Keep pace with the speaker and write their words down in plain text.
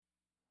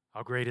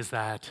How great is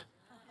that?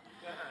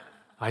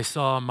 I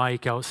saw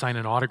Mike out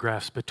signing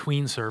autographs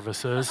between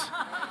services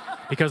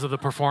because of the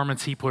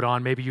performance he put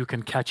on. Maybe you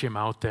can catch him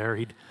out there.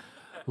 He'd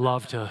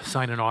love to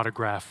sign an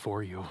autograph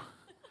for you.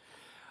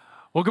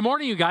 Well, good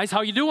morning, you guys. How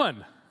you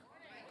doing?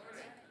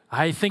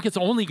 I think it's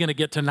only going to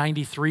get to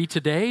 93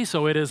 today,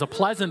 so it is a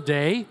pleasant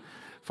day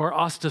for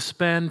us to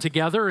spend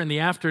together in the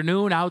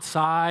afternoon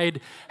outside,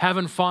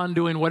 having fun,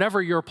 doing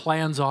whatever your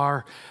plans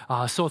are.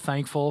 So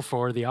thankful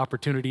for the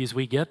opportunities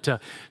we get to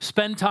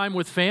spend time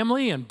with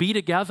family and be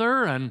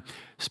together and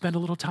spend a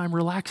little time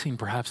relaxing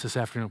perhaps this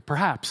afternoon.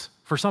 Perhaps,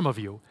 for some of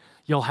you,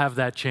 you'll have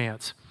that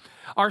chance.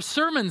 Our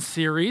sermon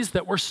series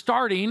that we're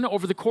starting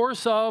over the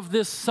course of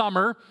this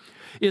summer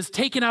is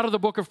taken out of the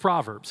book of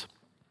Proverbs.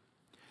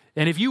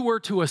 And if you were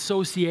to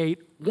associate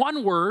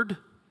one word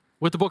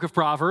with the book of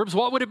Proverbs,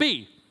 what would it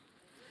be?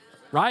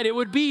 Right? It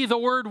would be the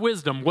word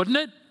wisdom, wouldn't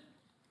it?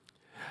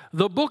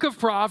 The book of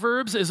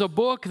Proverbs is a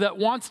book that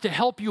wants to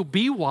help you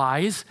be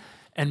wise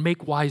and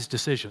make wise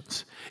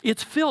decisions.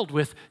 It's filled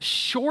with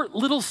short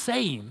little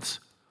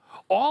sayings,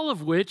 all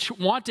of which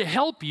want to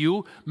help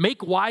you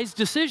make wise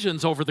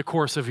decisions over the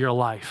course of your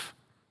life.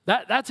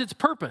 That's its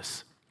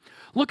purpose.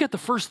 Look at the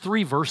first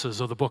 3 verses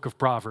of the book of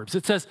Proverbs.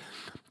 It says,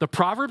 the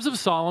Proverbs of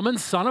Solomon,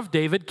 son of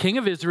David, king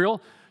of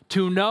Israel,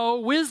 to know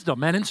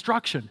wisdom and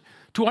instruction,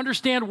 to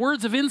understand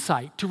words of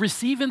insight, to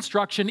receive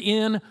instruction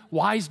in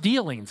wise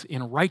dealings,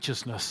 in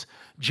righteousness,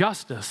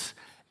 justice,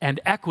 and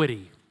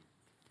equity.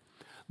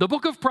 The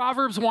book of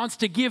Proverbs wants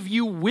to give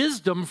you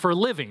wisdom for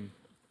living.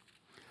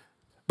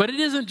 But it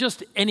isn't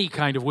just any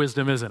kind of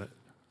wisdom, isn't it?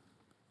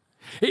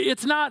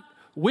 It's not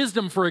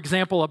wisdom, for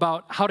example,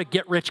 about how to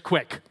get rich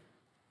quick.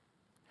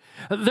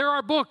 There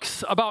are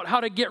books about how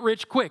to get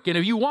rich quick, and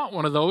if you want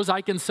one of those, I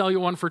can sell you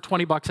one for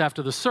 $20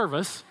 after the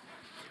service.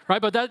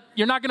 Right, but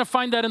you're not going to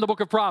find that in the book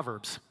of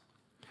Proverbs.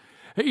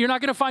 You're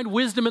not going to find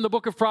wisdom in the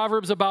book of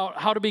Proverbs about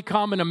how to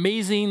become an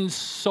amazing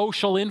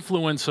social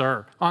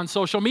influencer on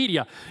social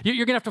media.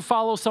 You're going to have to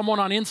follow someone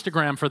on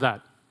Instagram for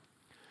that.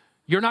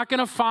 You're not going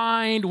to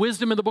find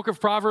wisdom in the book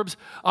of Proverbs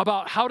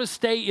about how to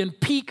stay in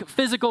peak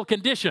physical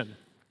condition.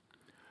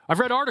 I've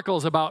read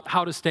articles about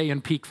how to stay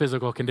in peak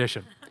physical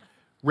condition.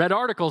 Read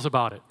articles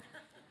about it,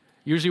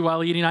 usually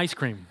while eating ice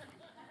cream.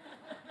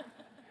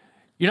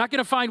 You're not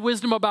going to find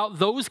wisdom about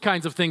those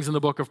kinds of things in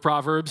the book of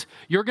Proverbs.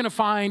 You're going to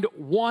find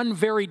one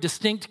very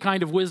distinct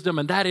kind of wisdom,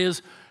 and that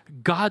is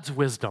God's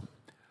wisdom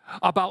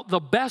about the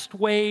best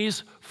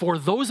ways for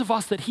those of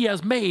us that He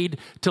has made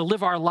to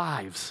live our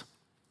lives.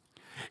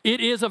 It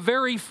is a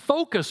very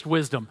focused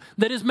wisdom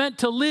that is meant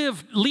to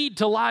lead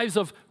to lives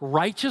of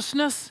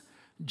righteousness,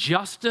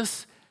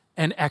 justice,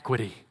 and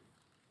equity.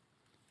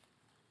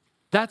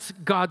 That's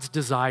God's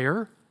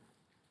desire,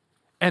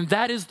 and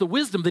that is the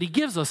wisdom that He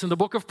gives us in the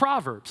book of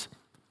Proverbs.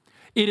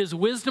 It is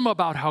wisdom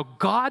about how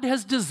God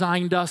has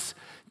designed us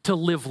to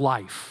live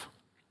life.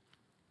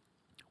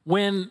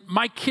 When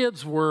my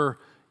kids were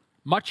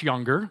much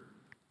younger,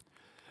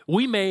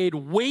 we made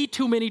way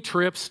too many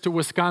trips to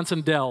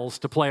Wisconsin Dells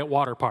to play at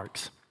water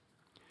parks.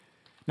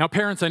 Now,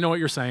 parents, I know what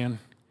you're saying.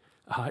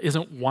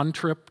 Isn't one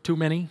trip too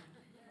many?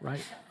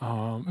 Right?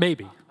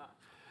 Maybe.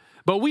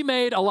 But we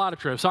made a lot of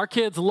trips. Our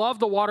kids love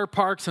the water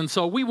parks, and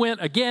so we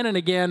went again and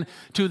again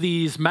to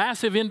these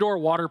massive indoor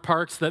water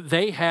parks that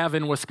they have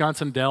in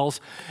Wisconsin Dells.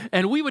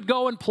 And we would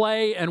go and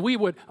play, and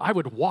I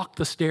would walk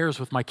the stairs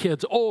with my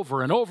kids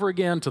over and over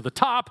again to the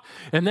top,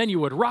 and then you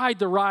would ride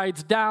the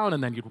rides down,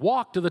 and then you'd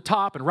walk to the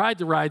top and ride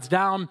the rides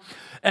down.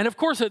 And of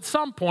course, at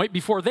some point,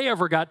 before they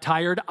ever got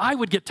tired, I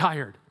would get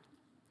tired.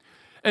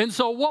 And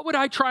so what would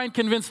I try and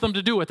convince them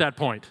to do at that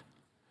point?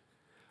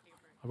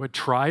 I would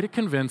try to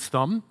convince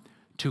them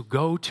to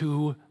go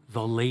to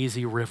the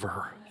lazy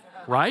river,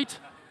 right?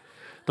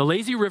 The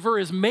lazy river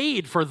is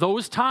made for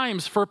those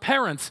times for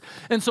parents.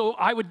 And so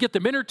I would get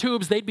them inner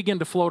tubes, they'd begin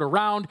to float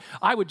around.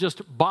 I would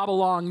just bob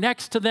along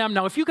next to them.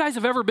 Now, if you guys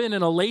have ever been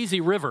in a lazy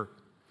river,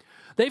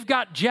 they've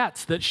got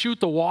jets that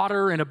shoot the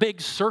water in a big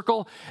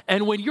circle.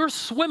 And when you're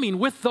swimming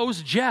with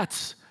those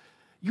jets,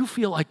 you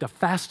feel like the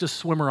fastest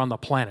swimmer on the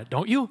planet,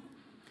 don't you?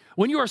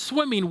 When you are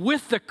swimming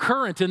with the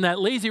current in that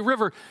lazy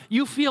river,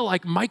 you feel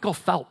like Michael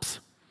Phelps.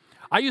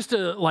 I used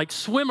to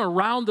swim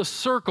around the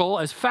circle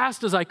as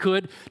fast as I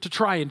could to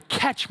try and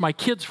catch my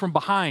kids from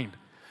behind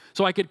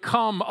so I could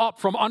come up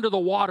from under the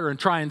water and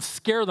try and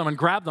scare them and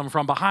grab them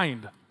from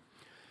behind,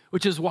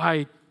 which is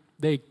why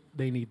they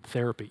need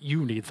therapy.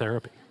 You need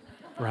therapy,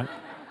 right?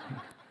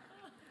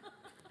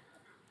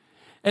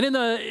 And in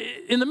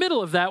the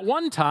middle of that,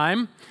 one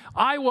time,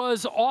 I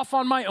was off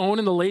on my own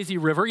in the lazy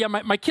river. Yeah,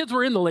 my kids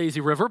were in the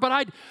lazy river, but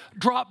I'd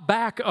drop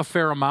back a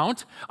fair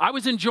amount. I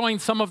was enjoying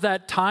some of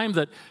that time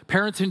that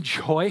parents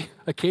enjoy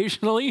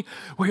occasionally,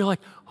 where you're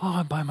like, oh,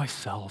 I'm by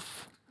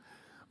myself,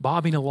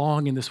 bobbing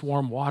along in this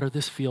warm water.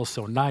 This feels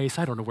so nice.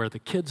 I don't know where the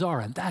kids are,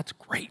 and that's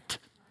great.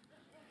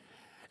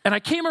 And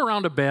I came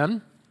around a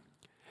bend,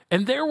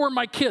 and there were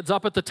my kids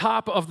up at the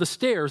top of the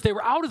stairs. They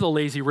were out of the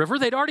lazy river.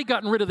 They'd already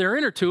gotten rid of their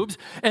inner tubes.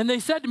 And they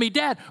said to me,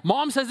 Dad,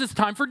 Mom says it's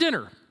time for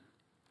dinner.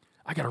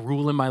 I got a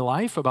rule in my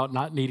life about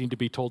not needing to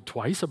be told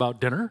twice about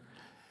dinner.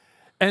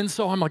 And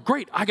so I'm like,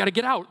 great, I got to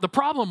get out. The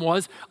problem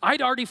was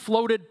I'd already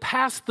floated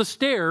past the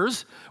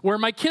stairs where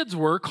my kids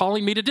were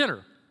calling me to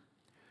dinner.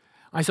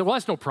 I said, well,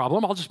 that's no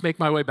problem. I'll just make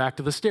my way back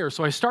to the stairs.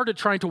 So I started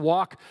trying to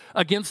walk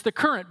against the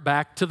current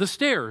back to the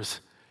stairs.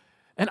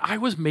 And I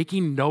was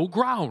making no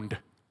ground.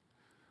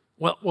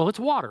 Well, it's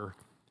water.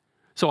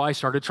 So I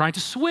started trying to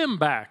swim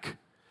back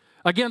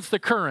against the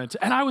current,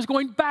 and I was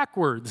going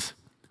backwards.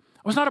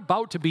 I was not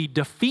about to be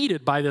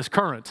defeated by this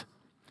current.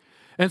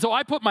 And so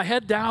I put my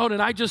head down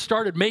and I just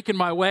started making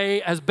my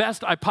way as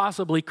best I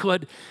possibly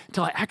could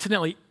until I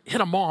accidentally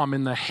hit a mom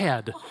in the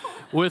head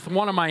with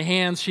one of my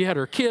hands. She had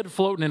her kid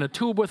floating in a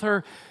tube with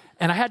her,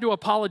 and I had to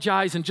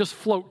apologize and just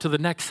float to the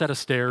next set of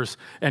stairs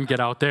and get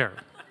out there.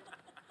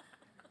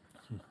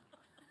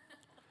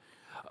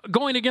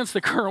 Going against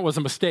the current was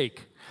a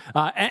mistake,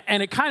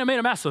 and it kind of made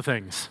a mess of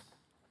things.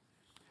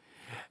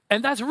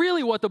 And that's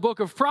really what the book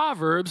of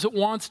Proverbs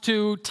wants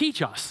to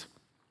teach us.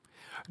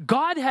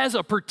 God has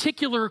a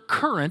particular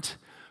current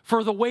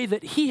for the way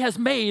that he has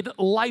made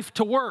life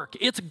to work.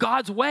 It's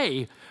God's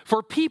way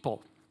for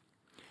people.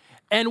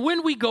 And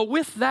when we go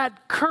with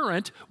that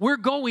current, we're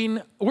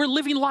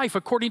living life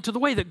according to the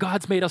way that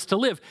God's made us to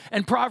live.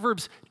 And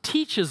Proverbs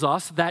teaches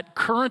us that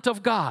current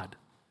of God.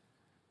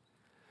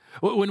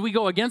 When we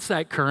go against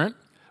that current,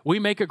 we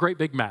make a great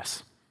big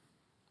mess.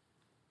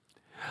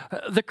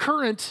 The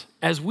current,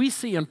 as we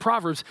see in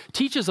Proverbs,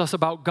 teaches us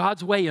about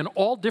God's way in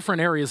all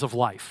different areas of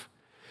life.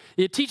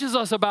 It teaches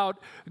us about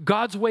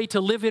God's way to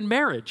live in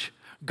marriage,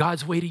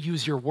 God's way to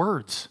use your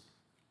words,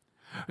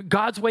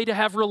 God's way to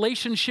have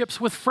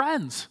relationships with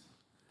friends,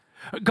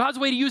 God's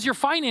way to use your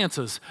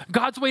finances,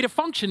 God's way to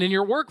function in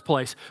your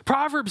workplace.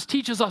 Proverbs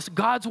teaches us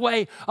God's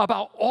way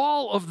about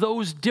all of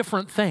those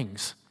different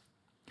things.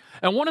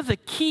 And one of the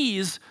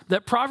keys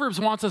that Proverbs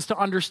wants us to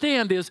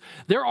understand is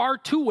there are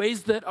two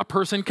ways that a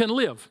person can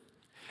live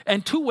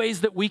and two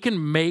ways that we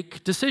can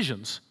make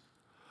decisions.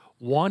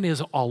 One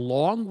is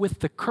along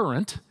with the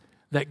current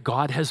that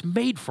God has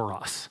made for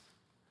us.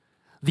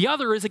 The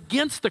other is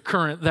against the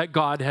current that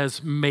God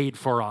has made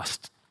for us.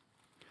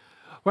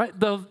 Right?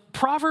 The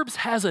Proverbs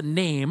has a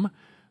name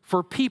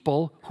for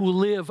people who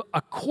live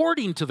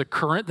according to the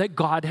current that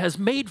God has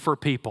made for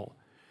people.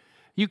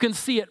 You can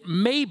see it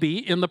maybe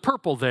in the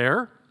purple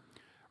there,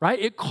 right?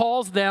 It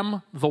calls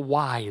them the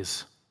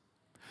wise.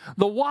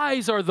 The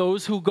wise are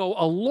those who go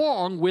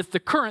along with the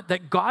current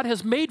that God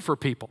has made for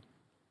people.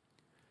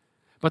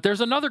 But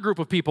there's another group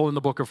of people in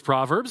the book of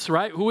Proverbs,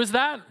 right? Who is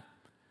that?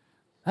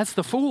 That's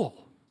the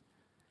fool.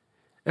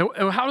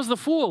 And how does the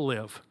fool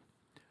live?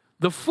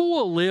 The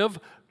fool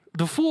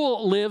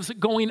lives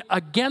going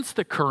against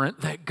the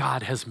current that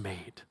God has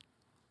made.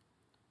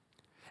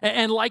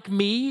 And like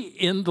me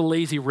in the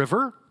lazy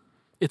river,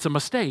 it's a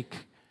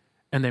mistake,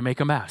 and they make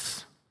a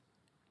mess.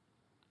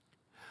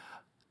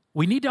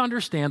 We need to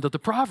understand that the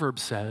proverb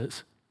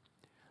says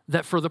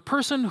that for the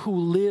person who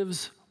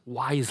lives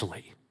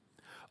wisely,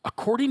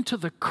 according to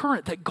the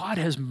current that God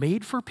has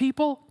made for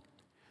people,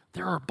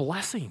 there are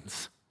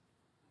blessings.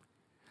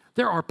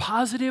 There are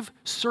positive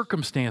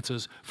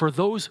circumstances for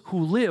those who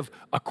live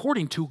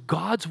according to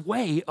God's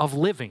way of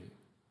living.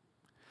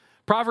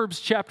 Proverbs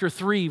chapter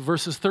 3,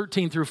 verses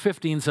 13 through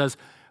 15 says,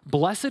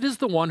 "Blessed is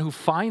the one who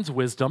finds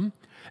wisdom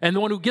and the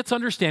one who gets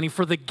understanding,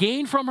 for the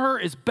gain from her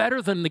is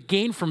better than the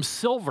gain from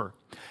silver,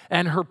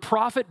 and her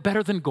profit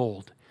better than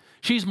gold.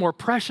 She's more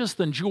precious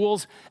than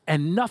jewels,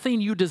 and nothing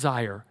you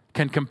desire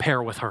can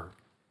compare with her."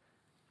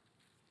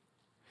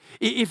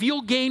 If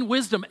you'll gain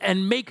wisdom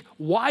and make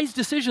wise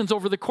decisions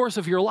over the course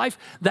of your life,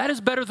 that is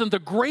better than the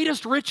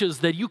greatest riches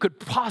that you could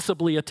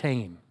possibly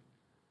attain.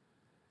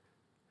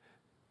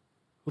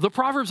 The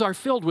Proverbs are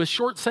filled with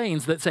short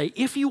sayings that say,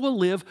 if you will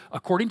live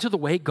according to the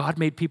way God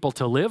made people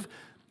to live,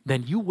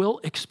 then you will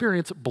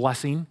experience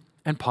blessing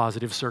and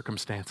positive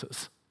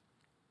circumstances.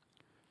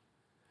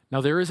 Now,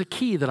 there is a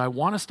key that I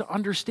want us to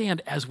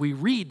understand as we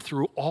read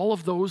through all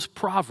of those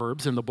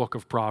Proverbs in the book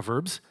of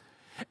Proverbs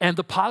and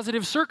the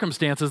positive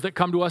circumstances that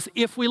come to us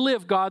if we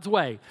live God's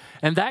way.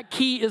 And that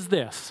key is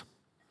this.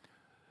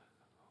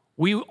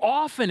 We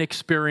often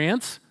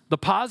experience the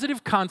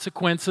positive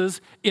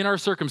consequences in our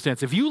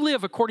circumstance. If you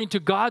live according to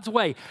God's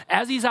way,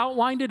 as he's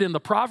outlined it in the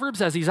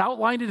Proverbs, as he's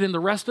outlined it in the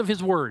rest of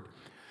his word,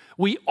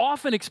 we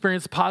often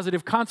experience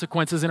positive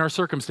consequences in our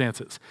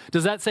circumstances.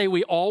 Does that say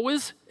we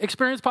always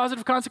experience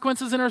positive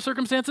consequences in our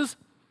circumstances?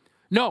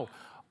 No,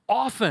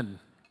 often.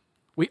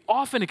 We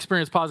often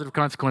experience positive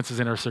consequences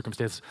in our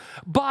circumstances,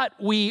 but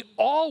we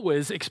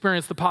always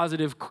experience the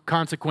positive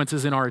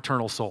consequences in our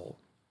eternal soul.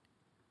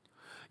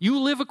 You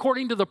live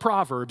according to the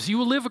Proverbs,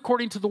 you live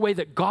according to the way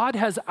that God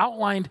has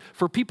outlined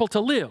for people to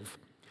live.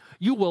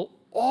 You will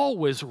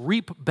always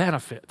reap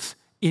benefits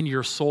in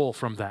your soul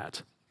from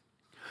that.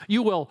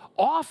 You will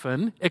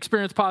often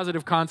experience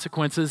positive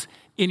consequences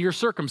in your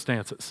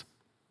circumstances.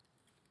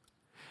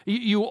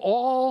 You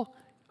all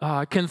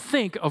can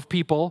think of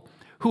people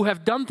who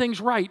have done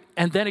things right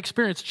and then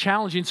experience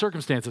challenging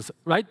circumstances,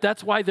 right?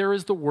 That's why there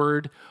is the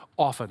word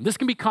often. This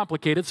can be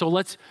complicated, so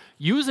let's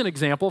use an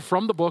example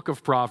from the book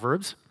of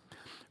Proverbs.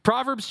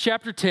 Proverbs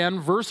chapter 10,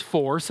 verse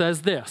 4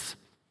 says this,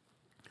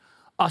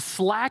 A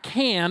slack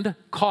hand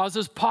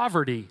causes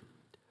poverty,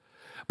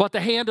 but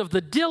the hand of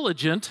the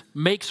diligent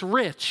makes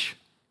rich.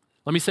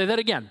 Let me say that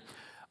again.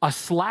 A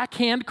slack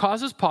hand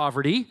causes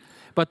poverty,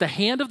 but the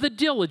hand of the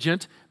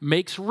diligent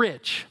makes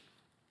rich.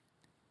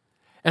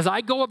 As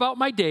I go about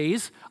my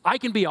days, I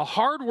can be a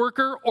hard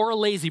worker or a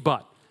lazy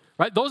butt,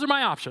 right? Those are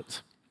my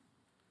options.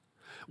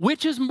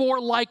 Which is more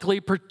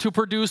likely to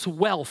produce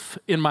wealth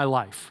in my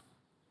life?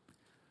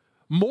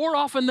 More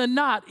often than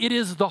not, it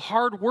is the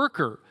hard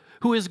worker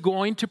who is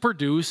going to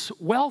produce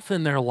wealth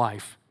in their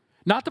life,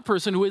 not the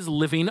person who is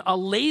living a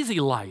lazy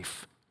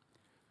life.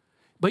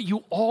 But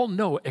you all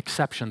know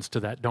exceptions to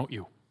that, don't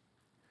you?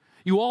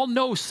 You all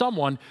know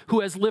someone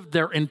who has lived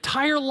their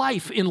entire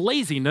life in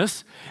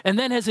laziness and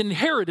then has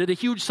inherited a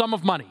huge sum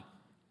of money,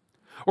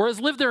 or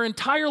has lived their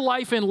entire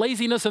life in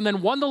laziness and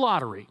then won the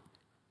lottery.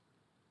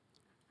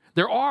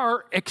 There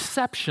are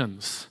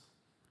exceptions.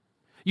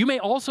 You may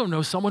also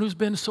know someone who's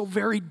been so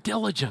very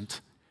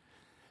diligent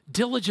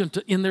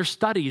in their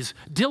studies,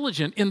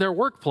 diligent in their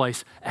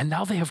workplace, and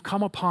now they have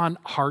come upon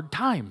hard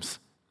times.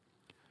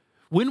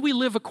 When we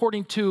live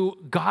according to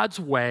God's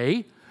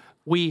way,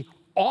 we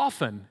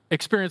often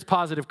experience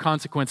positive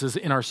consequences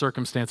in our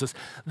circumstances.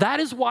 That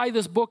is why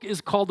this book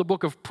is called the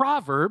book of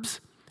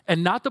Proverbs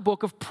and not the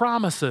book of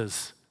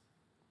promises.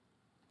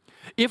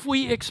 If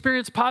we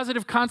experience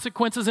positive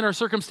consequences in our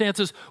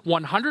circumstances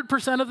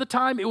 100% of the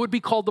time, it would be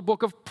called the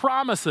book of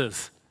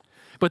promises.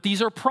 But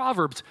these are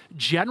proverbs,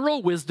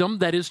 general wisdom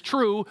that is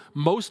true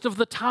most of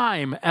the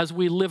time as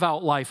we live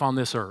out life on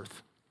this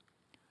earth.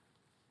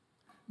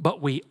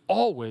 But we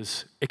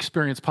always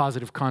experience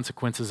positive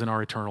consequences in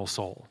our eternal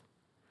soul.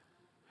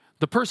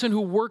 The person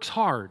who works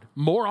hard,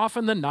 more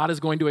often than not, is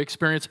going to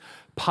experience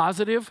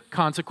positive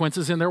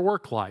consequences in their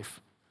work life.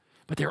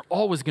 But they're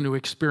always going to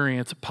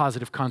experience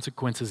positive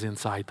consequences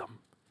inside them.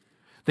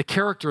 The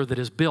character that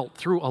is built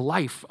through a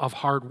life of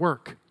hard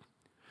work.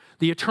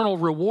 The eternal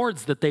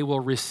rewards that they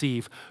will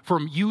receive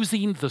from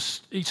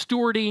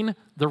stewarding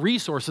the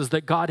resources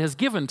that God has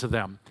given to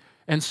them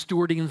and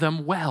stewarding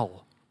them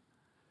well.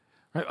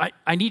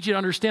 I need you to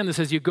understand this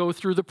as you go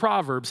through the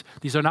Proverbs.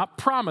 These are not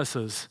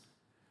promises.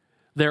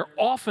 They're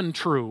often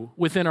true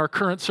within our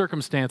current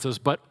circumstances,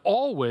 but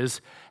always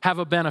have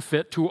a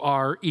benefit to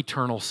our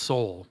eternal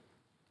soul.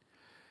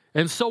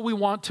 And so we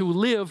want to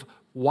live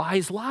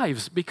wise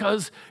lives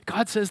because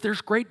God says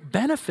there's great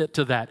benefit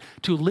to that,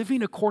 to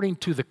living according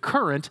to the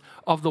current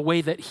of the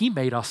way that He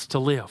made us to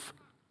live.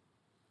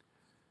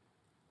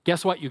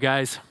 Guess what, you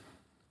guys?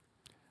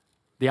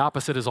 The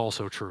opposite is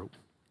also true.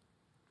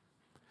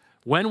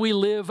 When we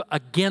live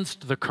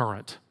against the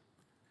current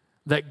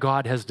that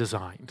God has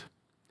designed,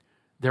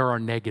 there are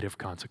negative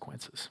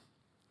consequences.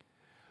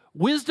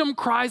 Wisdom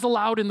cries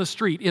aloud in the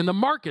street. In the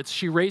markets,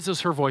 she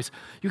raises her voice.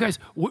 You guys,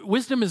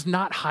 wisdom is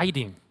not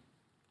hiding.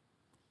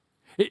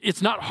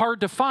 It's not hard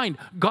to find.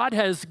 God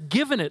has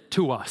given it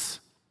to us.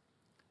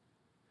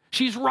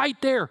 She's right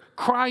there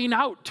crying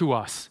out to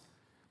us.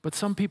 But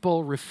some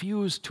people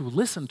refuse to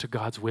listen to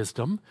God's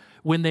wisdom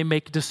when they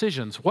make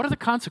decisions. What are the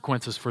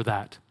consequences for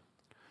that?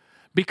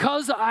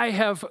 Because I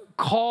have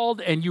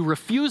called and you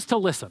refuse to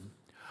listen,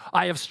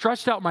 I have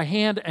stretched out my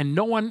hand and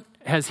no one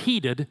has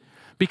heeded.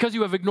 Because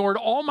you have ignored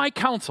all my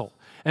counsel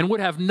and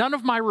would have none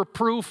of my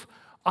reproof,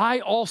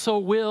 I also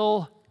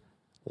will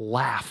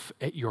laugh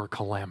at your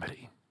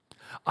calamity.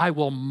 I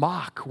will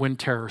mock when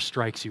terror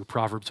strikes you,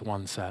 Proverbs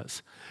 1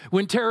 says.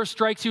 When terror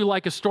strikes you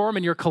like a storm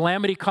and your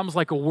calamity comes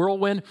like a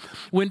whirlwind,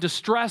 when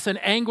distress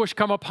and anguish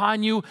come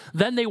upon you,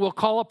 then they will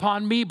call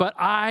upon me, but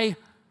I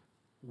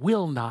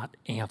will not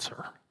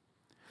answer.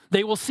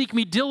 They will seek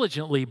me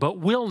diligently, but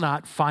will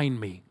not find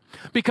me.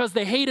 Because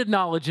they hated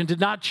knowledge and did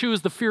not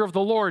choose the fear of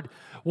the Lord,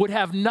 would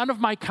have none of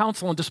my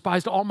counsel and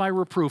despised all my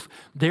reproof.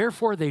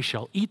 Therefore they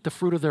shall eat the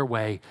fruit of their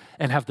way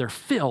and have their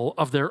fill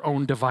of their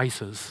own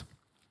devices.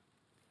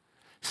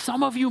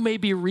 Some of you may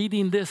be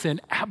reading this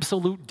in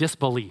absolute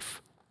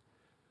disbelief.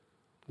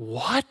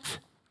 What?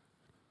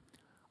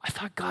 I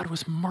thought God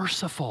was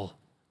merciful.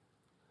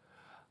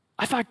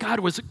 I thought God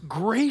was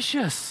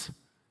gracious.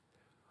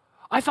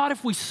 I thought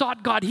if we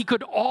sought God, He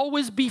could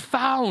always be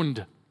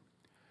found.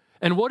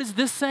 And what is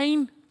this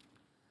saying?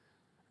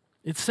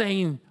 It's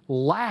saying,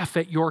 laugh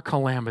at your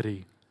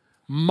calamity,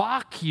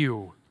 mock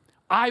you.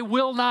 I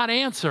will not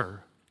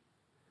answer.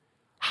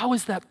 How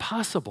is that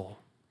possible?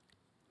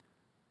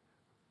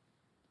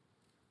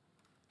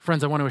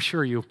 Friends, I want to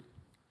assure you,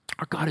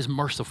 our God is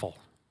merciful.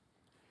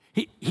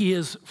 He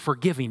is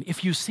forgiving.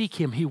 If you seek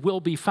Him, He will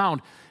be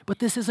found. But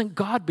this isn't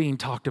God being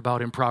talked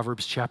about in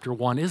Proverbs chapter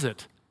 1, is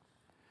it?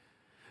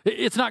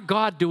 It's not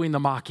God doing the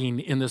mocking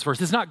in this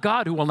verse. It's not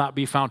God who will not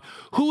be found.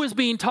 Who is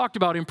being talked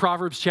about in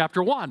Proverbs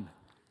chapter 1?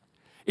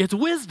 It's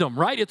wisdom,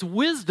 right? It's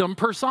wisdom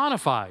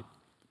personified.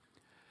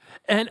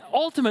 And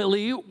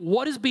ultimately,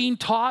 what is being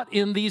taught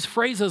in these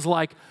phrases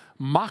like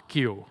mock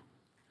you,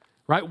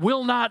 right?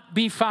 Will not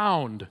be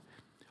found,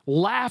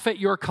 laugh at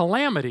your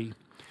calamity,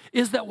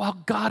 is that while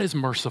God is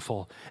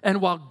merciful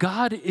and while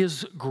God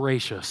is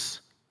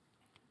gracious,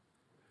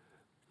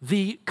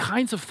 the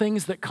kinds of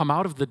things that come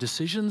out of the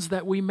decisions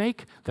that we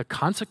make, the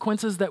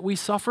consequences that we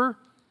suffer,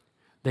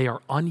 they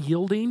are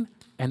unyielding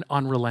and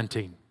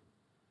unrelenting.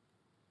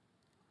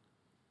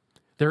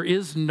 There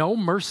is no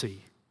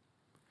mercy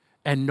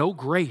and no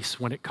grace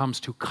when it comes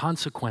to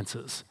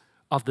consequences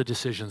of the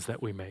decisions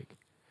that we make.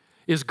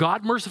 Is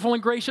God merciful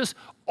and gracious?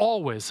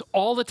 Always,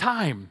 all the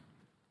time.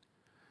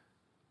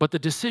 But the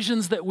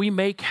decisions that we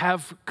make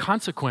have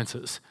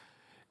consequences.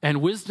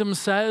 And wisdom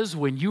says,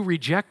 when you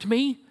reject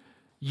me,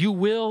 you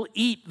will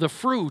eat the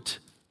fruit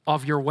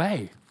of your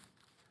way.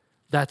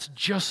 That's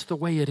just the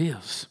way it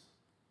is.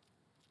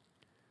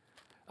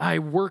 I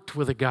worked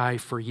with a guy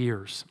for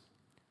years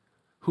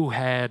who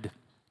had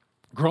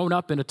grown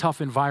up in a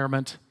tough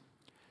environment,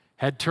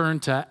 had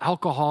turned to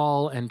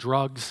alcohol and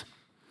drugs.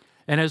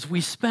 And as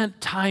we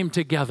spent time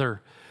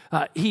together,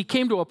 he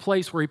came to a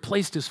place where he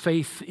placed his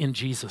faith in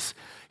Jesus.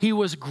 He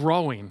was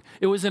growing.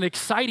 It was an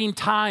exciting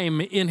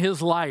time in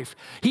his life.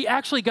 He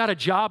actually got a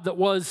job that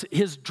was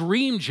his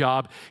dream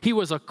job. He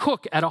was a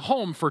cook at a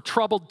home for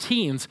troubled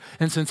teens.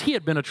 And since he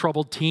had been a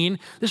troubled teen,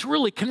 this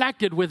really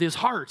connected with his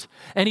heart.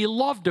 And he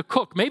loved to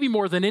cook, maybe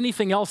more than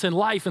anything else in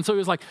life. And so he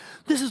was like,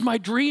 this is my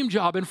dream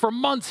job. And for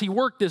months, he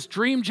worked this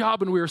dream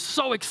job, and we were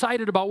so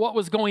excited about what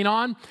was going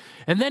on.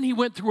 And then he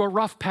went through a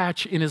rough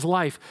patch in his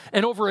life.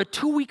 And over a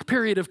 2-week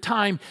period of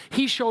time,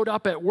 he showed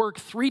up at work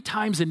 3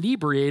 times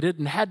inebriated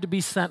and had to be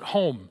sent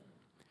home.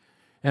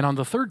 And on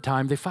the 3rd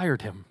time, they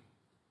fired him.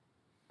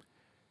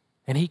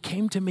 And he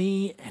came to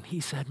me and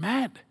he said,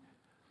 Matt,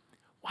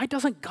 why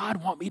doesn't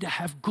God want me to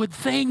have good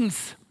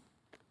things?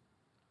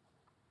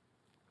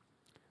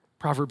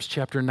 Proverbs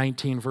chapter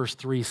 19, verse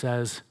 3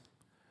 says,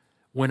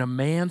 when a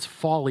man's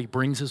folly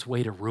brings his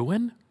way to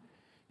ruin,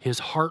 his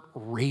heart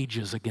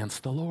rages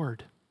against the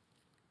Lord.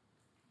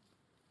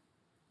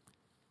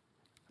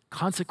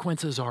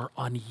 Consequences are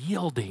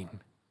unyielding.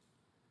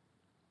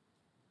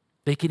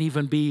 They can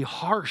even be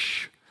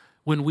harsh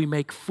when we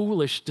make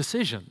foolish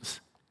decisions.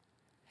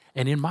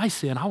 And in my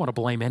sin, I want to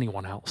blame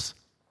anyone else.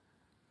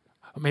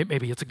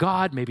 Maybe it's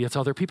God, maybe it's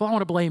other people. I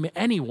want to blame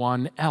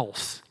anyone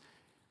else.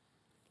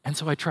 And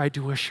so I tried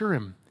to assure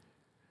him,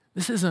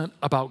 this isn't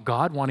about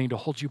God wanting to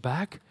hold you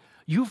back.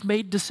 You've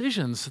made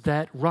decisions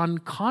that run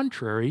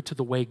contrary to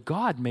the way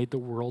God made the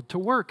world to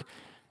work.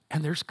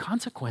 And there's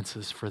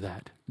consequences for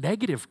that,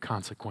 negative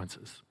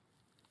consequences.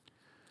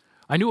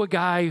 I knew a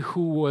guy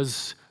who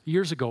was,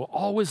 years ago,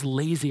 always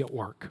lazy at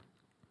work.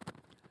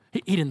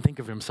 He didn't think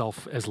of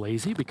himself as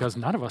lazy because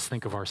none of us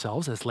think of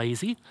ourselves as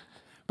lazy,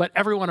 but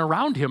everyone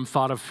around him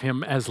thought of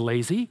him as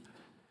lazy.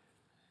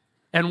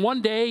 And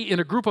one day in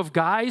a group of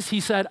guys, he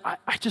said,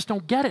 I just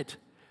don't get it.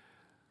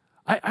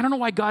 I don't know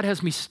why God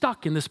has me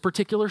stuck in this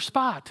particular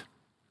spot.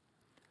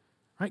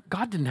 Right?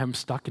 God didn't have him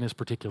stuck in his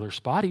particular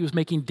spot. He was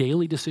making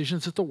daily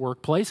decisions at the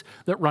workplace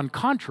that run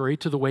contrary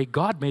to the way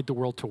God made the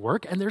world to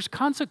work, and there's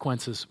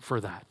consequences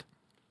for that.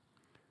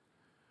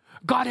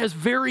 God has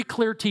very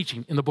clear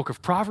teaching in the book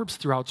of Proverbs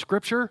throughout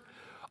Scripture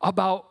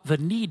about the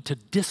need to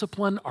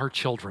discipline our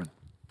children.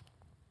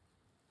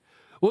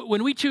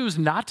 When we choose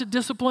not to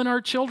discipline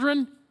our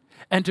children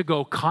and to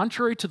go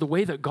contrary to the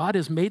way that God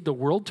has made the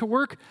world to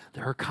work,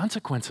 there are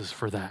consequences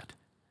for that.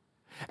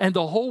 And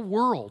the whole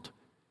world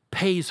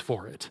pays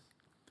for it.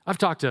 I've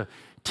talked to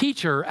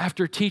teacher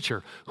after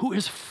teacher who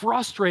is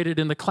frustrated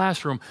in the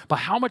classroom by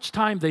how much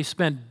time they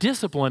spend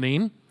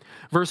disciplining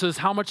versus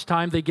how much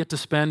time they get to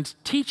spend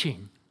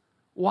teaching.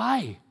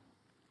 Why?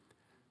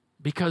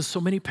 Because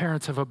so many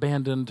parents have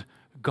abandoned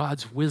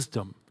God's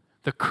wisdom,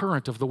 the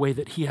current of the way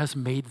that he has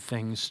made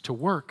things to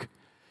work.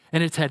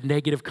 And it's had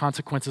negative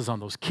consequences on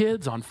those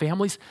kids, on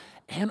families,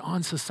 and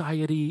on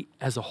society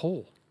as a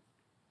whole.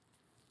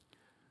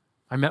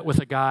 I met with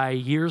a guy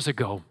years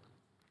ago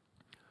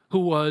who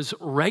was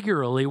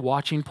regularly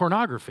watching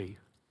pornography.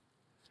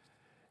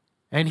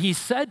 And he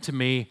said to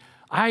me,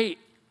 I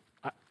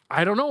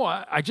don't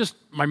know,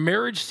 my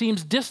marriage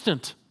seems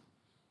distant.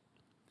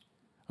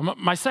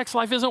 My sex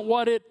life isn't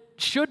what it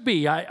should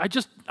be.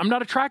 I'm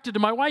not attracted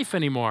to my wife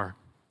anymore.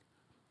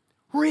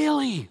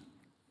 Really?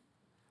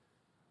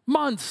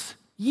 Months,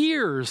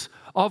 years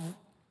of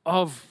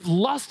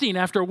lusting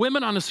after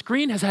women on a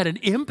screen has had an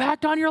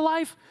impact on your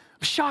life?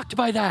 I'm shocked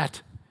by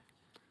that.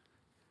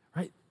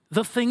 Right?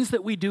 The things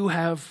that we do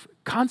have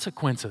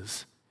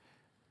consequences.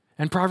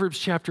 And Proverbs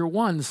chapter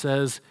 1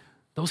 says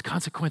those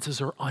consequences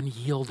are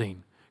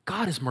unyielding.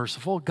 God is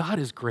merciful. God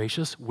is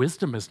gracious.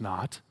 Wisdom is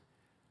not.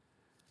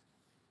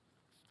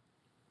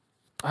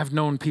 I've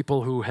known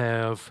people who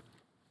have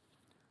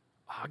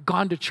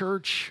gone to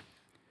church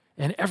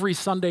and every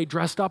Sunday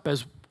dressed up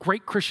as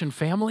great Christian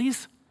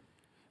families,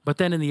 but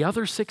then in the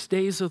other 6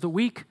 days of the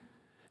week,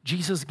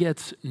 Jesus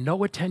gets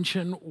no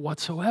attention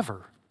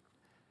whatsoever.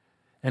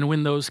 And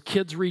when those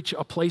kids reach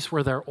a place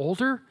where they're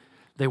older,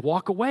 they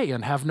walk away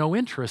and have no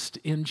interest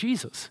in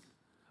Jesus.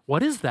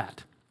 What is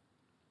that?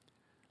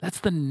 That's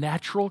the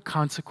natural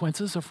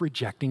consequences of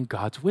rejecting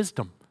God's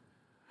wisdom.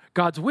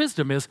 God's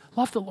wisdom is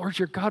love the Lord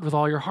your God with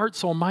all your heart,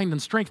 soul, mind,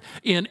 and strength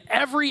in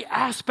every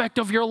aspect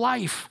of your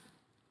life.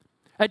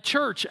 at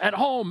church, at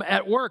home,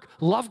 at work.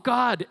 Love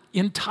God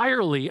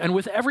entirely and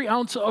with every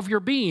ounce of your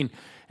being.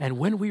 And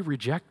when we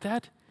reject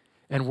that,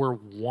 and we're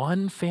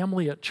one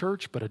family at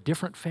church but a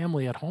different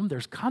family at home,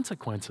 there's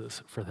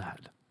consequences for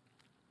that.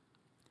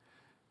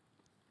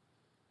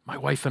 My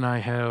wife and I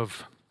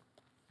have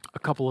a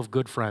couple of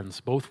good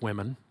friends, both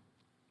women,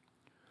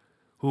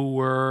 who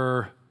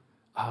were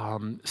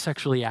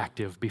sexually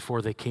active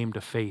before they came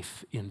to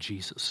faith in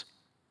Jesus.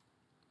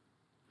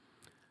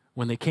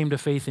 When they came to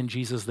faith in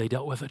Jesus, they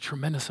dealt with a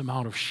tremendous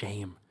amount of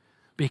shame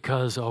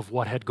because of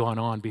what had gone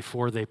on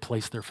before they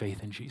placed their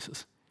faith in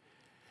Jesus.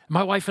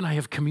 My wife and I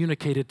have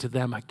communicated to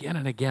them again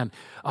and again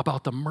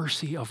about the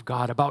mercy of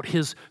God, about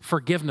his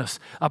forgiveness,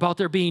 about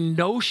there being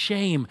no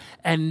shame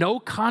and no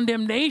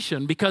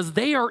condemnation because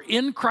they are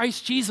in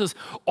Christ Jesus.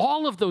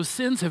 All of those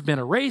sins have been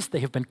erased.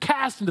 They have been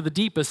cast into the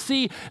deepest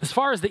sea. As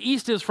far as the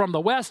east is from the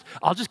west,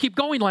 I'll just keep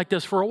going like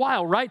this for a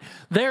while, right?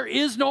 There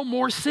is no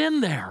more sin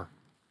there.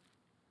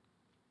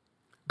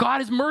 God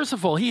is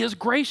merciful. He is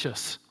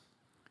gracious.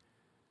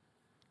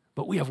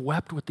 But we have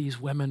wept with these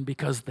women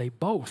because they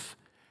both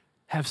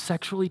have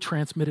sexually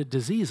transmitted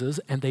diseases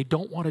and they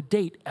don't want to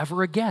date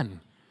ever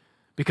again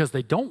because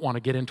they don't want to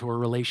get into a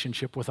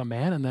relationship with a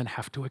man and then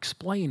have to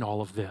explain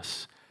all of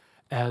this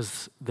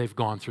as they've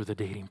gone through the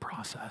dating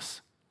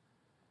process.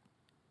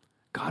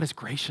 God is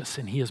gracious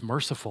and he is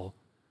merciful,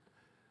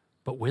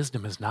 but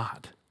wisdom is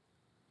not.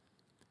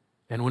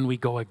 And when we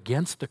go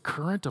against the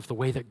current of the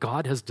way that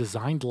God has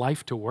designed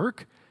life to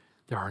work,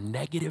 there are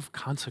negative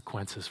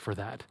consequences for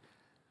that.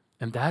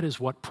 And that is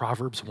what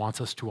Proverbs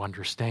wants us to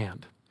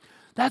understand.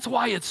 That's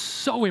why it's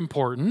so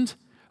important,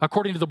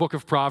 according to the book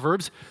of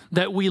Proverbs,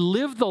 that we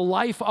live the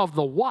life of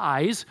the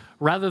wise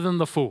rather than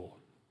the fool.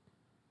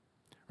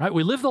 Right?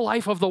 We live the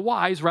life of the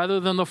wise rather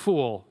than the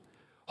fool.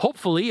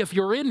 Hopefully, if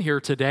you're in here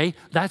today,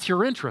 that's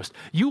your interest.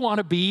 You want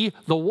to be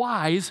the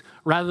wise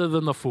rather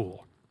than the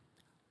fool.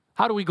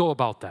 How do we go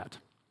about that?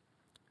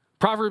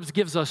 Proverbs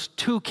gives us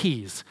two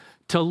keys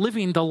to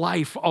living the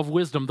life of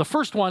wisdom. The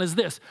first one is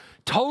this: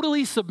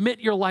 totally submit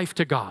your life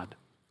to God.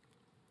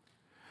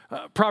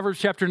 Proverbs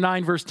chapter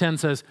 9, verse 10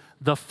 says,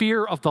 "The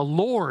fear of the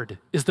Lord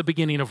is the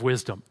beginning of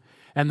wisdom,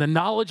 and the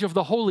knowledge of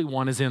the Holy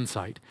One is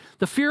insight."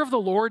 The fear of the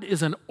Lord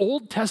is an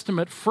Old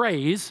Testament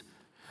phrase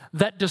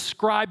that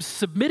describes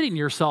submitting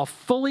yourself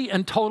fully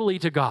and totally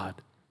to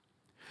God.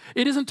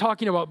 It isn't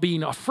talking about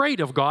being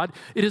afraid of God.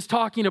 It is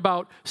talking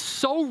about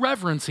so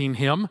reverencing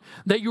him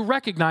that you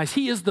recognize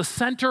he is the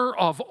center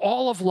of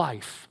all of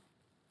life.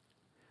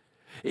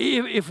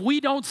 If we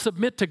don't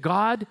submit to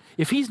God,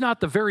 if he's not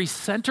the very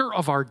center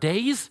of our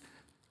days,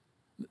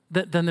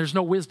 then there's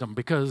no wisdom,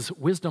 because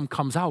wisdom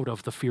comes out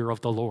of the fear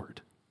of the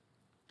Lord.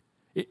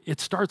 It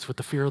starts with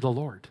the fear of the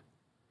Lord.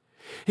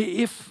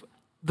 If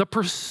the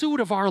pursuit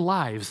of our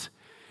lives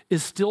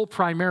is still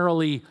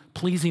primarily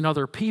pleasing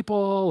other people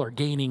or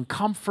gaining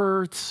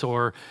comforts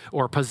or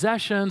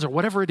possessions or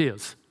whatever it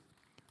is,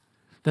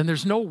 then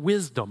there's no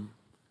wisdom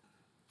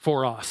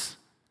for us.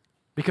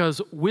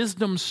 Because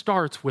wisdom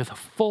starts with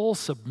full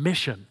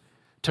submission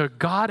to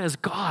God as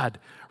God,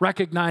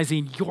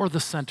 recognizing you're the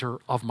center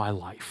of my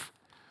life.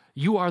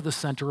 You are the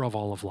center of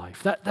all of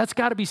life. That's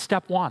got to be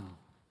step one.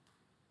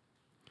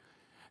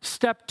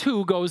 Step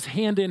two goes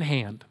hand in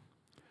hand,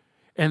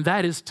 and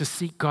that is to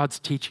seek God's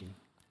teaching.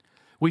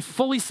 We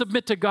fully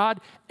submit to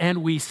God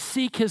and we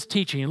seek his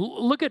teaching.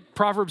 Look at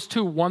Proverbs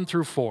 2, 1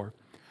 through 4.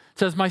 It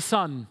says, "My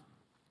son,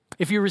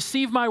 if you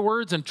receive my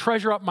words and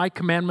treasure up my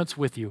commandments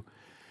with you,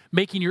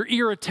 making your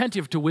ear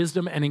attentive to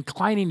wisdom and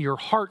inclining your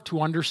heart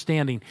to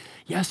understanding.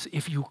 Yes,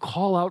 if you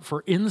call out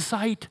for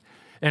insight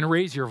and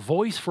raise your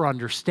voice for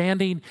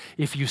understanding,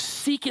 if you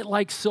seek it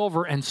like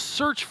silver and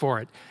search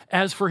for it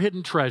as for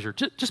hidden treasure."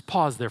 Just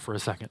pause there for a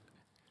second.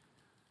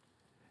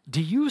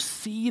 Do you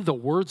see the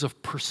words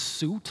of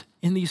pursuit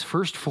in these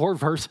first 4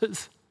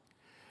 verses?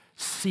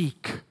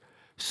 Seek,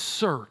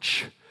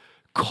 search,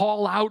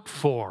 call out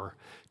for,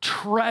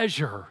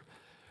 treasure,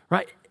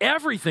 right?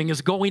 Everything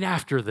is going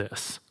after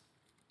this.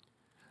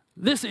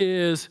 This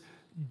is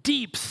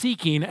deep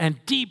seeking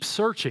and deep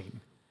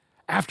searching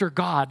after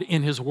God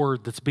in his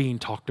word that's being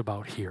talked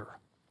about here.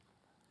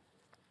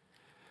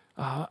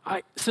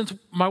 Since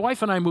my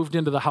wife and I moved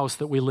into the house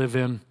that we live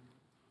in,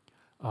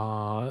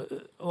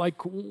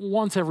 like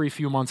once every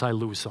few months I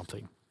lose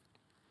something.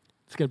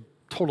 It's a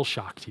total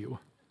shock to you.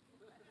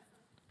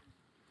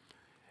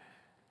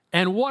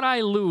 And what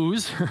I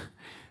lose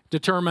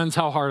determines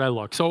how hard I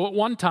look. So at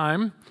one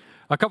time,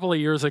 a couple of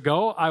years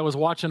ago, I was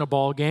watching a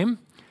ball game,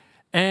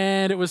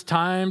 and it was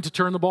time to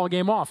turn the ball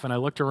game off. And I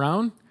looked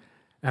around,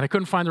 and I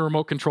couldn't find the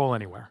remote control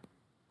anywhere.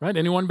 Right?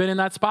 Anyone been in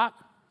that spot?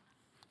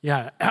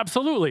 Yeah,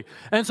 absolutely.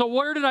 And so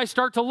where did I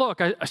start to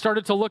look? I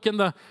started to look in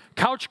the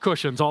couch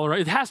cushions all around.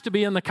 It has to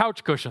be in the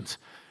couch cushions.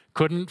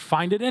 Couldn't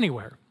find it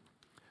anywhere.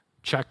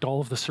 Checked all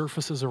of the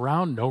surfaces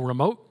around, no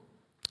remote.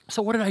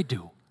 So what did I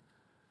do?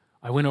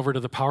 I went over to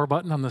the power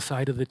button on the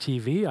side of the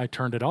TV. I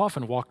turned it off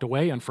and walked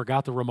away and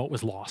forgot the remote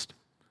was lost.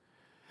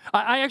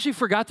 I actually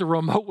forgot the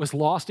remote was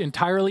lost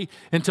entirely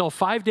until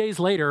 5 days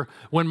later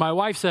when my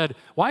wife said,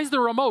 "Why is the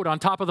remote on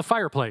top of the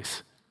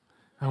fireplace?"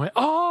 I went,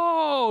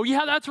 oh,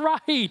 yeah, that's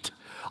right.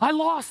 I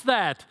lost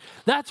that.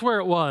 That's where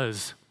it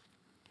was.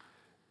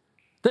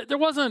 There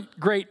wasn't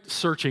great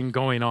searching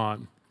going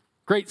on,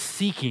 great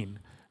seeking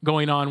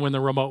going on when the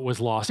remote was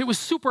lost. It was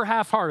super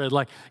half-hearted,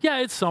 like, yeah,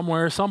 it's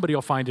somewhere. Somebody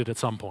will find it at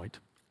some point.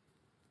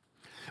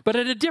 But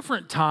at a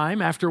different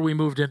time, after we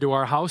moved into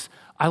our house,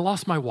 I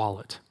lost my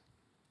wallet.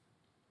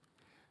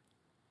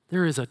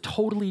 There is a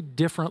totally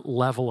different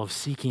level of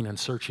seeking and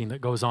searching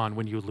that goes on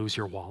when you lose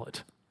your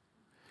wallet.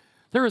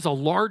 There is a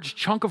large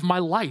chunk of my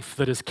life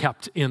that is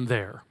kept in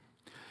there.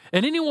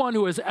 And anyone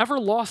who has ever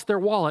lost their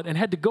wallet and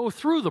had to go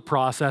through the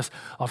process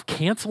of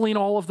canceling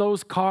all of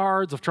those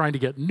cards, of trying to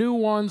get new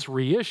ones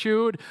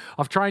reissued,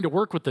 of trying to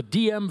work with the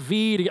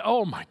DMV to get,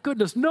 oh my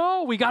goodness,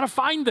 no, we got to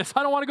find this.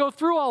 I don't want to go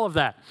through all of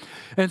that.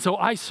 And so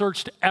I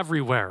searched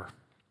everywhere.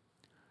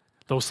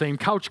 Those same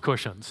couch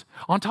cushions,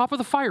 on top of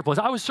the fireplace.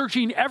 I was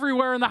searching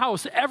everywhere in the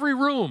house, every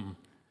room.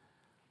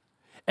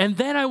 And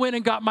then I went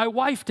and got my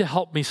wife to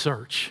help me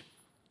search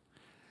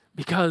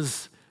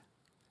because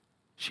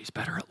she's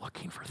better at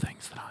looking for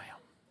things than I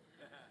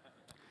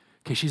am.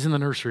 Okay, she's in the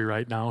nursery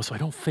right now, so I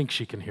don't think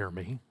she can hear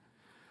me.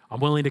 I'm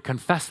willing to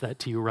confess that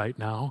to you right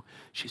now.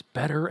 She's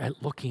better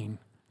at looking.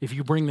 If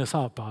you bring this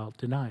up, I'll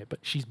deny it, but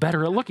she's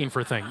better at looking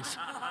for things.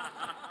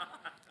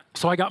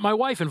 So I got my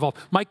wife involved.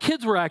 My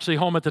kids were actually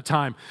home at the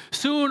time.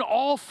 Soon,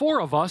 all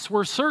four of us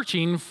were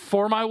searching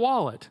for my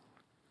wallet.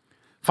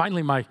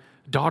 Finally, my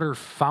daughter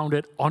found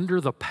it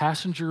under the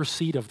passenger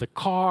seat of the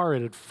car.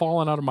 It had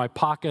fallen out of my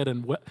pocket.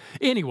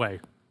 Anyway,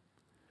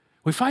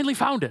 we finally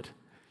found it.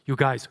 You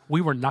guys,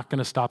 we were not going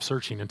to stop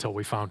searching until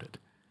we found it.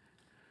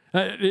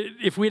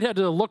 If we'd had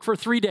to look for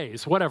 3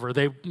 days, whatever,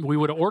 we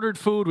would have ordered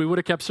food, we would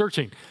have kept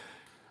searching.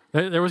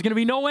 There was going to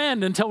be no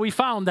end until we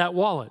found that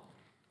wallet.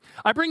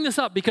 I bring this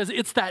up because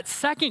it's that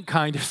second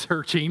kind of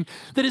searching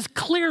that is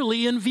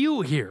clearly in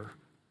view here.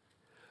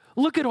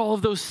 Look at all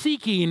of those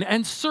seeking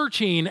and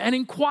searching and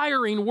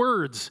inquiring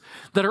words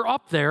that are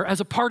up there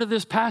as a part of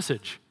this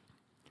passage.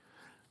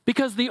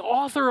 Because the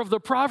author of the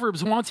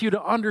Proverbs wants you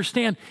to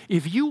understand,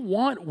 if you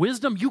want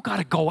wisdom, you got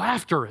to go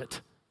after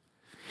it.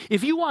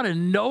 If you want to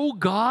know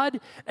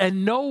God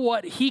and know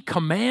what he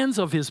commands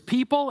of his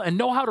people and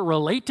know how to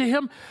relate to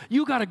him,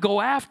 you got to go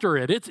after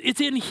it.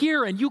 It's in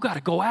here and you got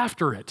to go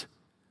after it.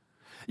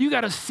 You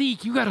got to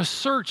seek, you got to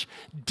search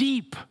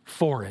deep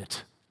for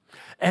it.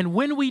 And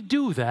when we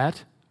do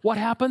that, what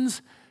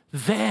happens?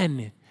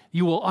 Then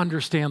you will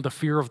understand the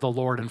fear of the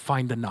Lord and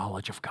find the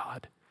knowledge of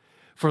God.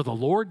 For the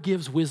Lord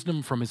gives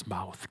wisdom from his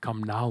mouth,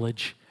 come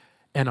knowledge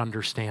and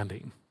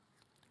understanding.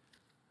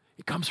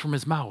 It comes from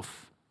his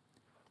mouth.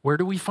 Where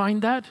do we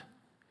find that?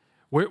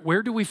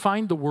 Where do we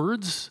find the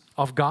words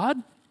of God?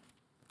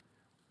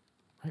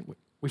 Right?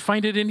 We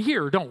find it in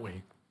here, don't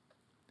we?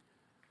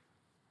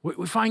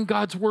 We find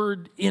God's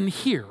word in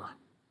here.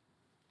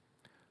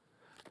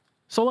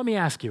 So let me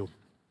ask you,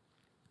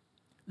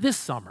 this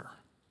summer,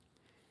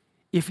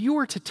 if you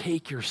were to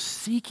take your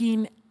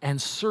seeking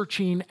and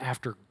searching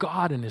after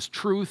God and his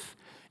truth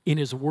in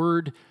his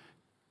word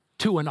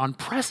to an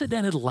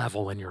unprecedented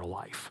level in your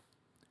life,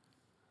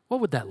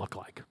 what would that look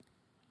like?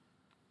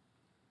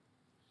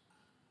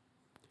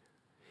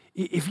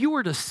 If you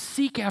were to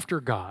seek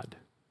after God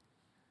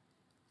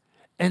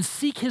and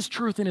seek his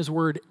truth in his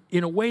word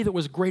in a way that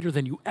was greater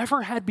than you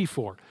ever had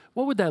before,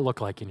 what would that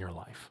look like in your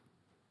life?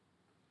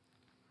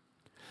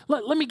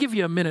 Let me give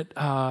you a minute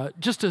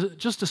just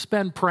to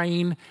spend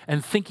praying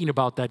and thinking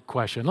about that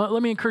question.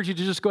 Let me encourage you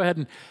to just go ahead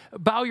and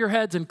bow your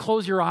heads and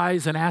close your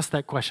eyes and ask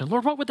that question.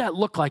 Lord, what would that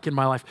look like in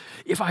my life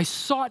if I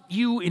sought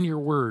you in your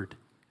word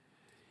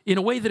in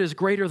a way that is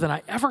greater than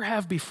I ever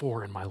have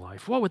before in my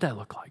life? What would that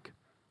look like?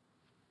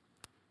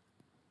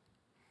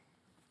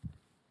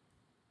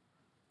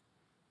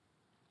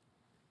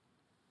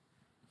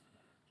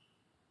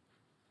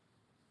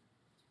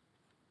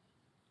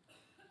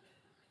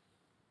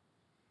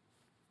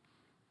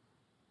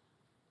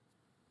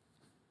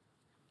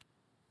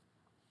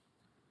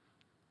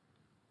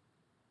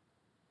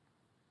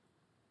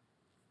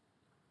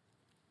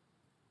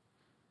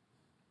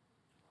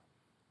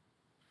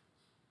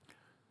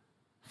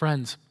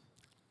 Friends,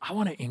 I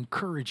want to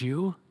encourage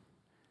you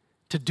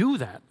to do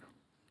that.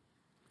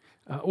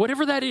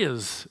 Whatever that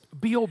is,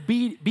 be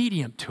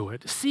obedient to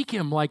it. Seek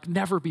him like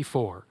never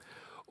before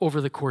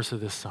over the course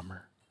of this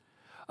summer.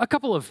 A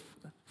couple of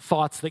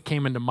thoughts that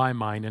came into my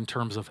mind in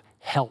terms of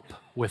help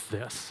with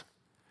this.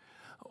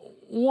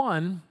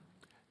 One,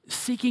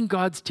 seeking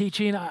God's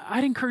teaching,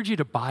 I'd encourage you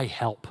to buy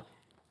help.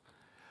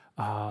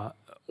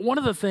 One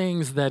of the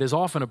things that is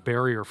often a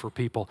barrier for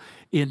people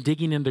in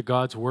digging into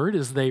God's word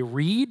is they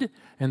read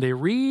and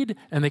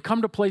they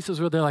come to places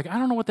where they're like, I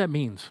don't know what that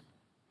means.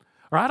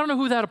 Or I don't know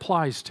who that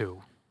applies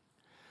to.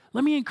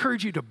 Let me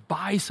encourage you to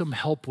buy some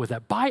help with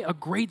that. Buy a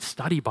great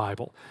study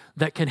Bible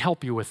that can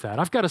help you with that.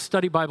 I've got a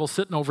study Bible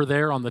sitting over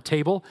there on the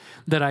table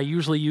that I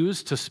usually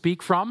use to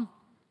speak from.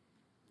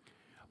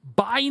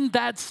 Buying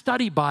that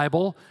study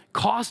Bible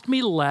cost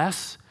me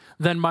less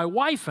than my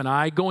wife and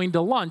I going to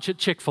lunch at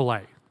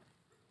Chick-fil-A.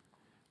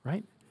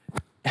 Right?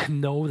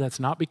 And no, that's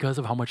not because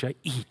of how much I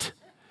eat.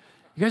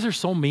 You guys are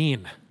so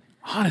mean,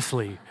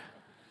 honestly.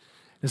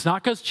 It's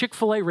not because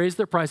Chick-fil-A raised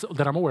their price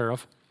that I'm aware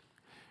of,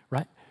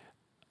 right?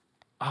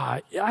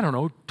 I don't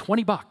know,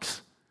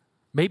 $20,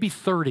 maybe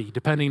 30,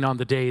 depending on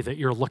the day that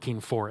you're looking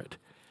for it.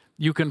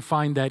 You can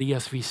find that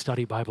ESV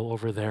Study Bible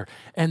over there.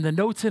 And the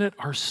notes in it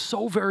are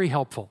so very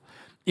helpful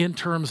in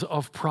terms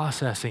of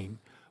processing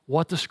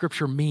what the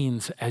scripture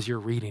means as you're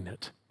reading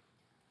it.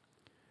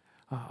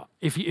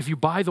 If you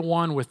buy the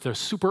one with the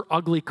super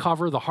ugly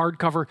cover, the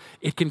hardcover,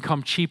 it can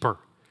come cheaper.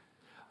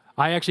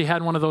 I actually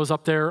had one of those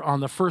up there on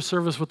the first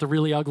service with the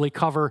really ugly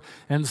cover,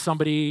 and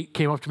somebody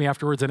came up to me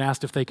afterwards and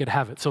asked if they could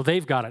have it. So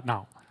they've got it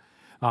now.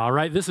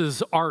 Right? This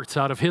is Art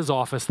out of his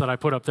office that I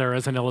put up there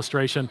as an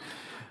illustration.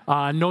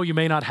 No, you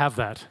may not have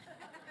that.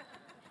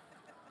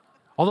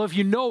 Although if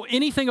you know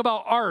anything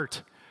about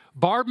Art,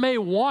 Barb may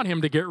want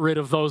him to get rid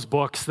of those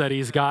books that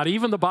he's got.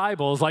 Even the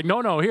Bible is like,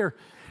 no, here.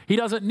 He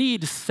doesn't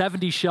need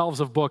 70 shelves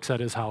of books at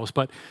his house,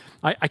 but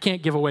I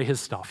can't give away his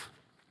stuff.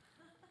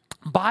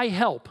 Buy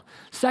help.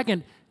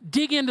 Second,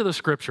 dig into the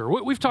scripture.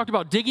 We've talked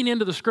about digging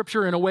into the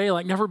scripture in a way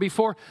like never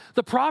before.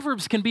 The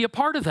Proverbs can be a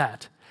part of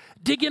that.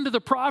 Dig into the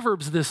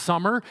Proverbs this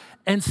summer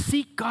and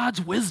seek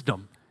God's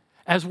wisdom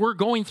as we're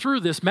going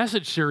through this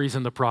message series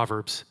in the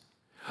Proverbs.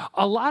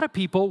 A lot of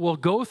people will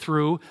go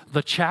through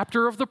the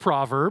chapter of the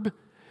proverb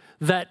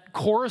that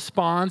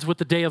corresponds with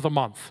the day of the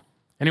month.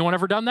 Anyone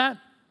ever done that?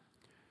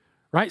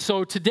 Right?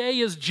 So today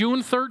is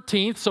June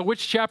 13th. So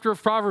which chapter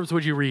of Proverbs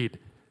would you read?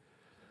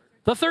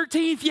 The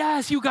 13th.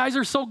 Yes, you guys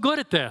are so good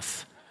at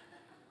this.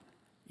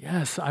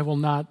 Yes, I will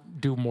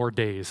not do more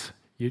days.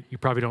 You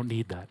probably don't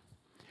need that.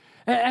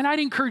 And I'd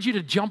encourage you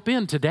to jump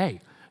in today.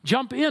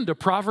 Jump into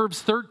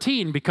Proverbs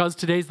 13 because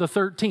today's the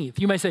 13th.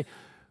 You may say,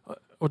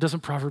 well,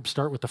 doesn't Proverbs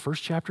start with the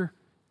first chapter?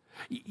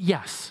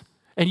 Yes.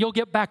 And you'll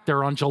get back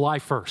there on July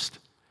 1st.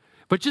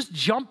 But just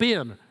jump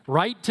in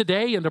right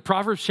today into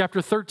Proverbs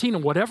chapter 13,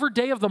 and whatever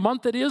day of the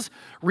month it is,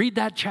 read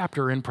that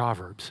chapter in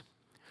Proverbs.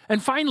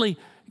 And finally,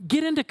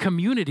 get into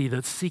community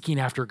that's seeking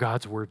after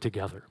God's word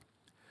together.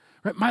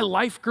 Right? My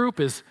life group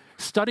is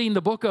studying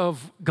the book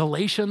of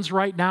Galatians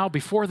right now.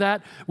 Before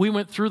that, we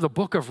went through the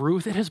book of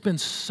Ruth. It has been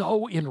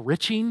so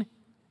enriching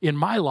in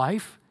my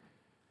life,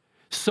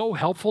 so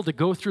helpful to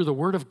go through the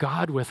word of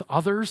God with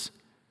others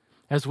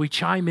as we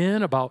chime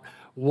in about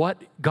what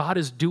God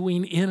is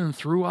doing in and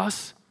through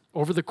us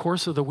over the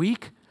course of the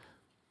week.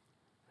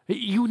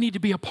 You need to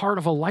be a part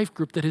of a life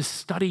group that is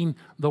studying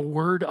the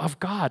Word of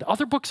God.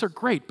 Other books are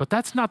great, but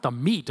that's not the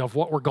meat of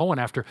what we're going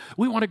after.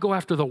 We want to go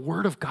after the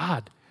Word of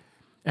God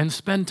and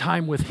spend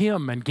time with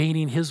Him and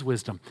gaining His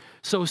wisdom.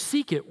 So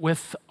seek it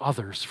with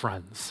others,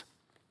 friends.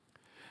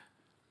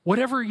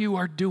 Whatever you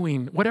are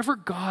doing, whatever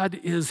God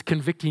is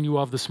convicting you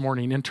of this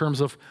morning in terms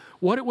of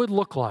what it would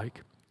look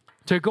like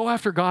to go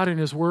after God and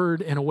His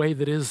Word in a way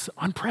that is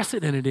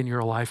unprecedented in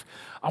your life,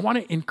 I want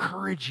to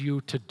encourage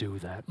you to do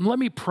that. And let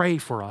me pray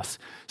for us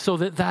so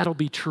that that'll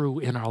be true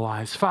in our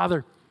lives.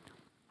 Father,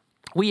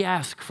 we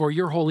ask for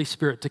your Holy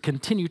Spirit to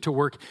continue to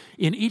work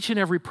in each and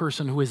every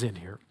person who is in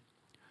here.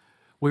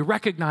 We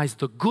recognize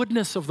the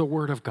goodness of the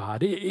Word of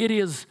God. It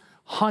is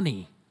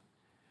honey.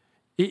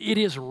 It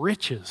is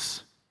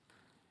riches.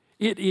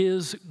 It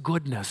is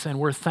goodness, and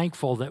we're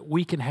thankful that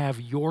we can have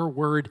your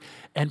Word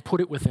and put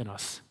it within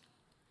us.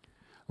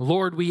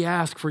 Lord, we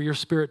ask for your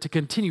Spirit to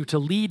continue to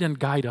lead and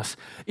guide us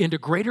into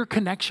greater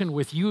connection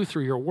with you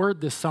through your word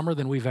this summer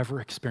than we've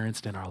ever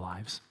experienced in our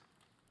lives.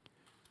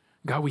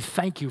 God, we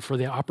thank you for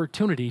the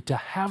opportunity to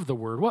have the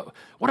word.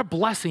 What a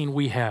blessing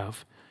we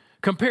have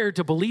compared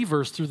to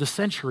believers through the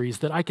centuries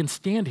that I can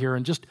stand here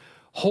and just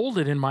hold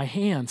it in my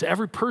hands.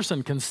 Every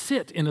person can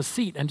sit in a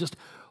seat and just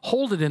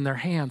hold it in their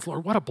hands.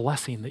 Lord, what a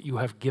blessing that you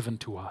have given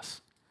to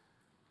us.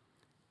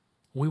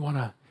 We want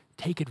to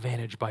take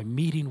advantage by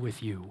meeting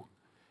with you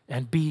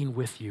and being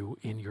with you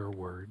in your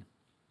word.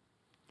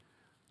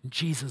 In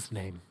Jesus'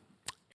 name.